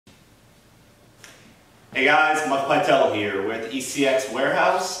Hey guys, Mike Pytel here. We're at the ECX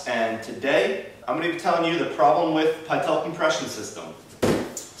warehouse, and today I'm going to be telling you the problem with Pytel Compression system.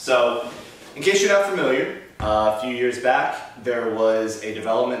 So, in case you're not familiar, a few years back there was a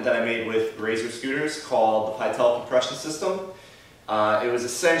development that I made with Razor scooters called the Pytel Compression system. It was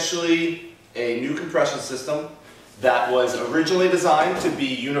essentially a new compression system that was originally designed to be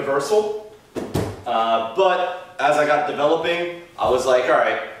universal, but as I got developing, I was like,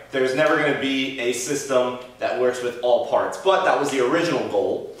 alright, there's never going to be a system that works with all parts, but that was the original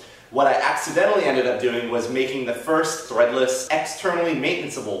goal. What I accidentally ended up doing was making the first threadless, externally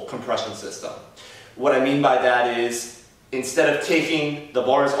maintenanceable compression system. What I mean by that is, instead of taking the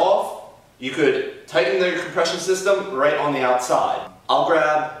bars off, you could tighten the compression system right on the outside. I'll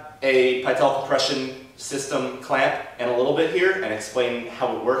grab a Pytel compression system clamp in a little bit here and explain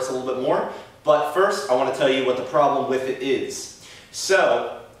how it works a little bit more. But first, I want to tell you what the problem with it is.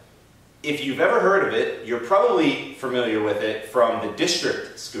 So, if you've ever heard of it, you're probably familiar with it from the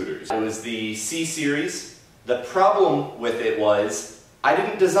district scooters. It was the C series. The problem with it was, I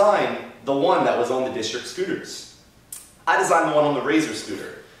didn't design the one that was on the district scooters. I designed the one on the Razor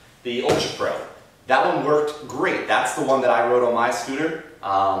scooter, the Ultra Pro. That one worked great. That's the one that I rode on my scooter,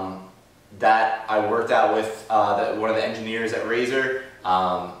 that I worked out with one of the engineers at Razor,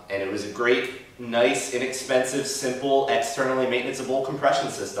 and it was a great, nice, inexpensive, simple, externally maintenanceable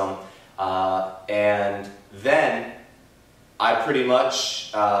compression system. And then I pretty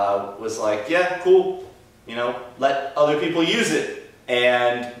much was like, yeah, cool, you know, let other people use it.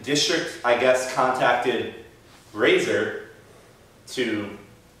 And District, I guess, contacted Razor to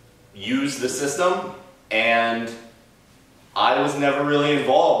use the system, and I was never really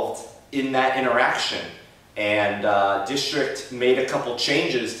involved in that interaction. And District made a couple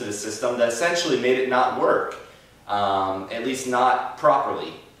changes to the system that essentially made it not work, at least not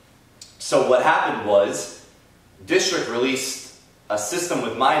properly. So what happened was, District released a system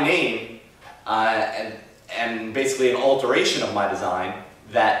with my name and basically an alteration of my design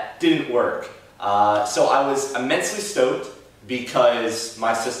that didn't work. So I was immensely stoked because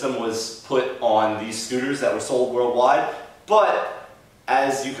my system was put on these scooters that were sold worldwide, but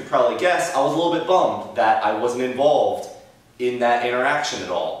as you could probably guess, I was a little bit bummed that I wasn't involved in that interaction at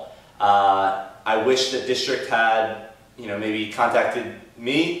all. I wish that District had, you know, maybe contacted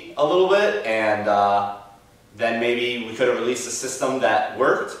me a little bit, and then maybe we could have released a system that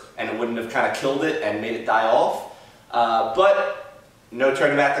worked and it wouldn't have kind of killed it and made it die off. But no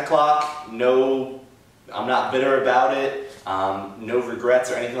turning back the clock, no, I'm not bitter about it, no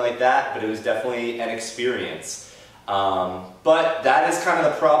regrets or anything like that, but it was definitely an experience. But that is kind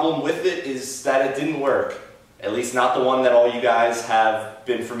of the problem with it, is that it didn't work, at least not the one that all you guys have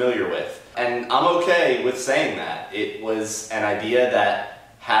been familiar with. And I'm okay with saying that. It was an idea that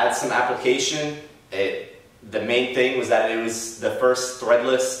had some application. The main thing was that it was the first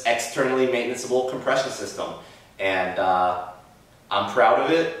threadless, externally maintenanceable compression system. And I'm proud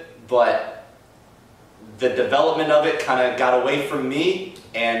of it, but the development of it kind of got away from me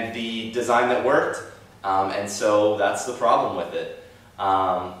and the design that worked. And so that's the problem with it.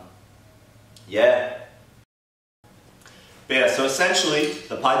 Yeah. But yeah, so essentially,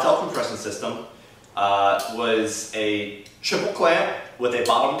 the Pytel compression system was a triple clamp with a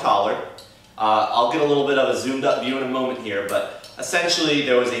bottom collar. I'll get a little bit of a zoomed up view in a moment here, but essentially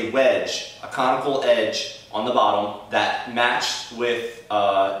there was a wedge, a conical edge on the bottom that matched with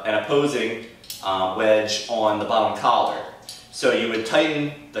an opposing wedge on the bottom collar. So you would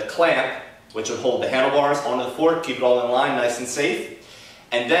tighten the clamp, which would hold the handlebars onto the fork, keep it all in line, nice and safe.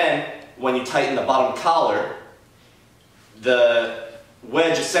 And then, when you tighten the bottom collar, the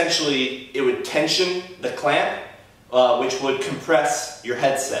wedge essentially, it would tension the clamp, which would compress your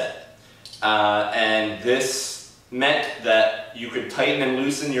headset. And this meant that you could tighten and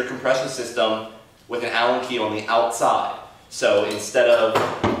loosen your compression system with an Allen key on the outside. So instead of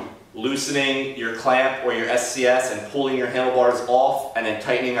loosening your clamp or your SCS and pulling your handlebars off and then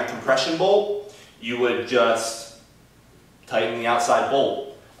tightening a compression bolt, you would just tighten the outside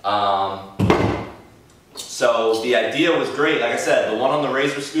bolt. So the idea was great. Like I said, the one on the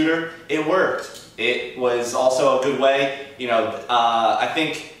Razor scooter, it worked. It was also a good way, you know, I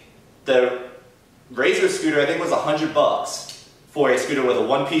think the Razor scooter, I think, was $100 for a scooter with a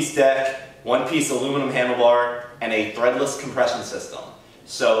one-piece deck, one-piece aluminum handlebar, and a threadless compression system.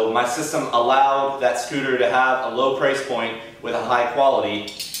 So my system allowed that scooter to have a low price point with a high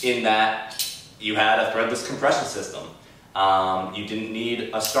quality, in that you had a threadless compression system. You didn't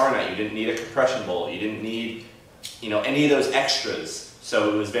need a star nut, you didn't need a compression bolt, you didn't need, you know, any of those extras.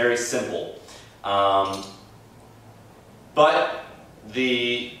 So it was very simple. But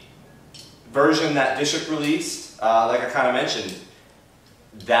the version that District released, like I kind of mentioned,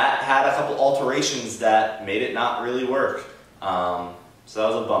 that had a couple alterations that made it not really work. So that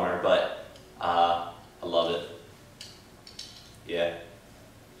was a bummer, but I love it. Yeah.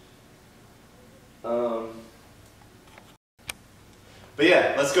 But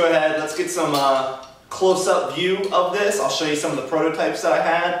yeah, let's go ahead, let's get some close-up view of this. I'll show you some of the prototypes that I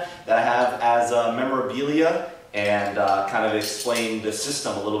have as memorabilia, and kind of explain the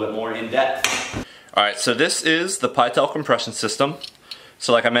system a little bit more in depth. Alright, so this is the Pytel compression system.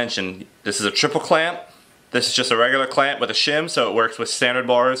 So like I mentioned, this is a triple clamp. This is just a regular clamp with a shim, so it works with standard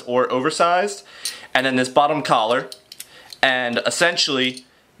bars or oversized. And then this bottom collar. And essentially,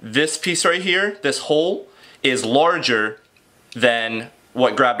 this piece right here, this hole, is larger than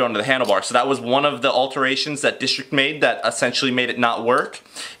what grabbed onto the handlebar. So that was one of the alterations that District made that essentially made it not work,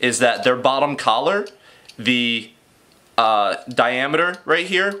 is that their bottom collar, the diameter right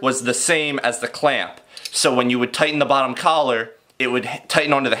here, was the same as the clamp. So when you would tighten the bottom collar, it would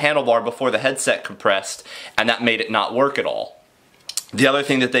tighten onto the handlebar before the headset compressed, and that made it not work at all. The other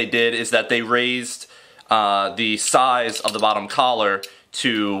thing that they did is that they raised the size of the bottom collar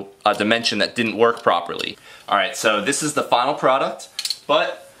to a dimension that didn't work properly. Alright, so this is the final product,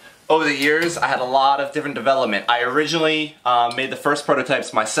 but over the years I had a lot of different development. I originally made the first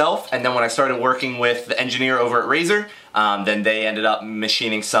prototypes myself, and then when I started working with the engineer over at Razer, then they ended up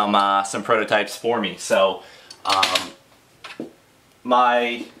machining some prototypes for me. So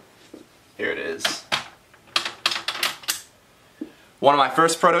here it is. One of my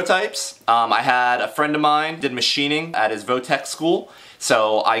first prototypes, I had a friend of mine did machining at his Votech school,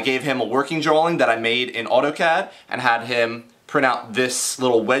 so I gave him a working drawing that I made in AutoCAD and had him print out this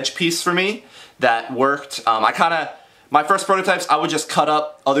little wedge piece for me that worked. My first prototypes, I would just cut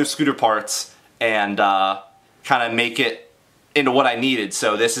up other scooter parts and kind of make it into what I needed.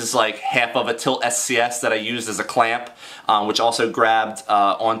 So this is like half of a tilt SCS that I used as a clamp, which also grabbed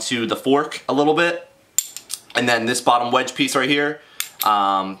onto the fork a little bit. And then this bottom wedge piece right here,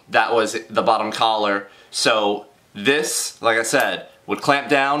 that was the bottom collar. So this, like I said, would clamp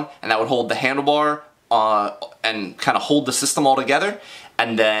down, and that would hold the handlebar and kind of hold the system all together.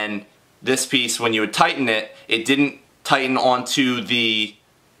 And then this piece, when you would tighten it, it didn't tighten onto the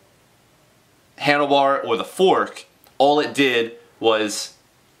handlebar or the fork. All it did was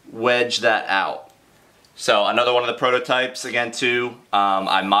wedge that out. So another one of the prototypes, again too,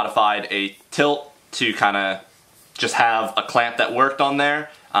 I modified a tilt to kind of just have a clamp that worked on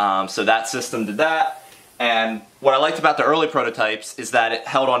there. So that system did that. And what I liked about the early prototypes is that it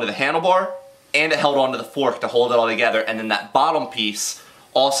held onto the handlebar and it held onto the fork to hold it all together, and then that bottom piece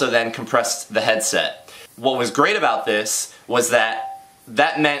also then compressed the headset. What was great about this was that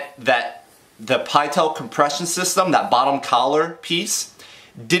meant that the Pytel compression system, that bottom collar piece,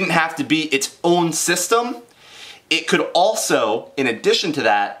 didn't have to be its own system. It could also, in addition to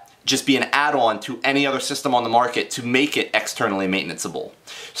that, just be an add-on to any other system on the market to make it externally maintenanceable.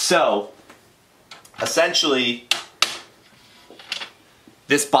 So, essentially,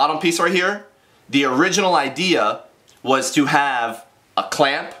 this bottom piece right here, the original idea was to have a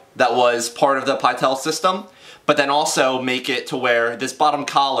clamp that was part of the Pytel system, but then also make it to where this bottom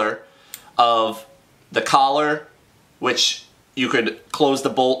collar of the collar, which you could close the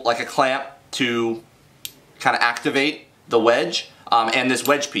bolt like a clamp to kind of activate the wedge, and this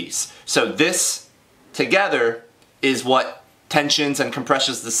wedge piece. So this together is what tensions and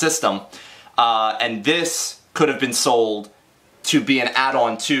compresses the system, and this could have been sold to be an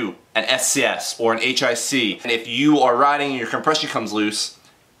add-on to an SCS or an HIC. And if you are riding and your compression comes loose,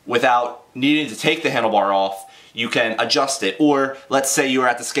 without needing to take the handlebar off, you can adjust it. Or let's say you were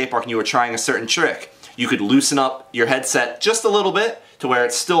at the skate park and you were trying a certain trick. You could loosen up your headset just a little bit to where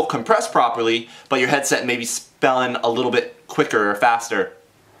it's still compressed properly, but your headset may be spelling a little bit quicker or faster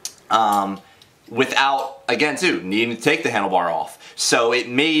without, again too, needing to take the handlebar off. So it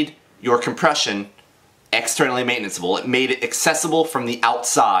made your compression externally maintenanceable. It made it accessible from the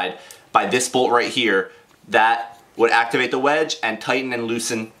outside by this bolt right here that would activate the wedge and tighten and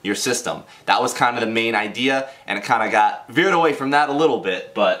loosen your system. That was kind of the main idea, and it kind of got veered away from that a little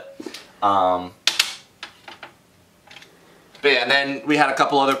bit, but yeah, and then we had a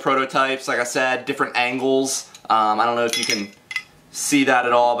couple other prototypes, like I said, different angles. I don't know if you can see that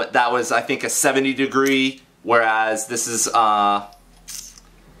at all, but that was, I think, a 70-degree, whereas this is, man,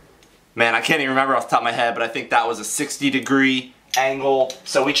 I can't even remember off the top of my head, but I think that was a 60-degree angle.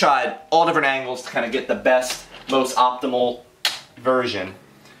 So we tried all different angles to kind of get the best, most optimal version.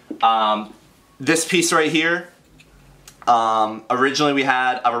 This piece right here, originally we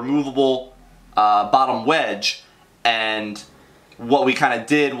had a removable bottom wedge, and what we kind of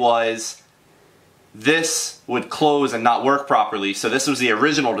did was this would close and not work properly. So this was the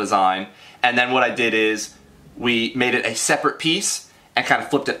original design, and then what I did is we made it a separate piece and kind of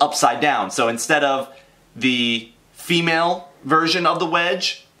flipped it upside down. So instead of the female version of the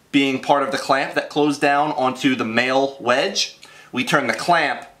wedge being part of the clamp that closed down onto the male wedge, we turned the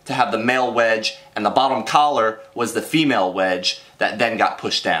clamp to have the male wedge, and the bottom collar was the female wedge that then got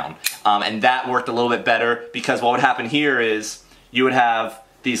pushed down. And that worked a little bit better, because what would happen here is you would have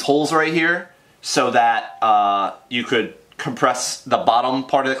these holes right here so that you could compress the bottom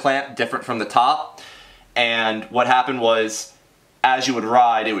part of the clamp different from the top. And what happened was, as you would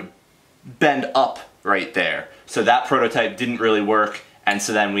ride, it would bend up right there. So that prototype didn't really work, and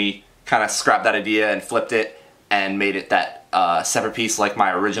so then we kind of scrapped that idea and flipped it and made it that separate piece like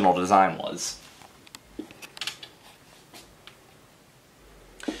my original design was.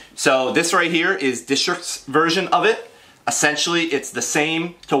 So this right here is District's version of it. Essentially, it's the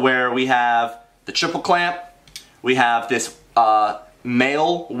same to where we have the triple clamp, we have this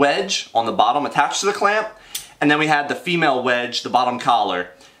male wedge on the bottom attached to the clamp, and then we had the female wedge, the bottom collar.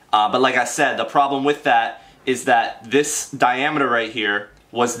 But like I said, the problem with that is that this diameter right here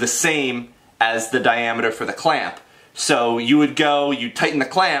was the same as the diameter for the clamp. So you would go, you tighten the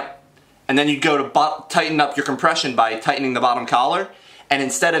clamp, and then you'd go to tighten up your compression by tightening the bottom collar, and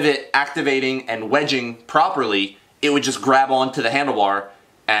instead of it activating and wedging properly, it would just grab onto the handlebar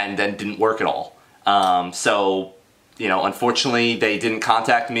and then didn't work at all. So, you know, unfortunately they didn't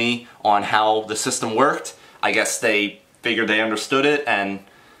contact me on how the system worked. I guess they figured they understood it, and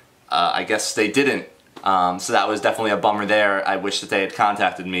I guess they didn't. So that was definitely a bummer there. I wish that they had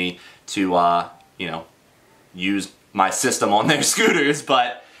contacted me to, you know, use my system on their scooters,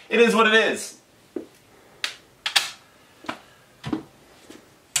 but it is what it is.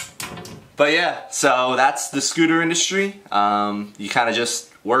 But yeah, so that's the scooter industry. You kind of just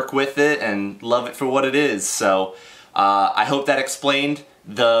work with it and love it for what it is. So I hope that explained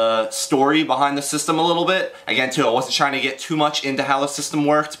the story behind the system a little bit. Again, too, I wasn't trying to get too much into how the system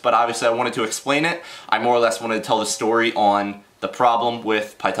worked, but obviously I wanted to explain it. I more or less wanted to tell the story on the problem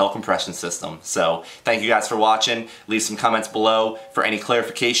with Pytel compression system. So thank you guys for watching. Leave some comments below for any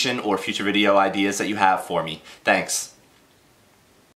clarification or future video ideas that you have for me. Thanks.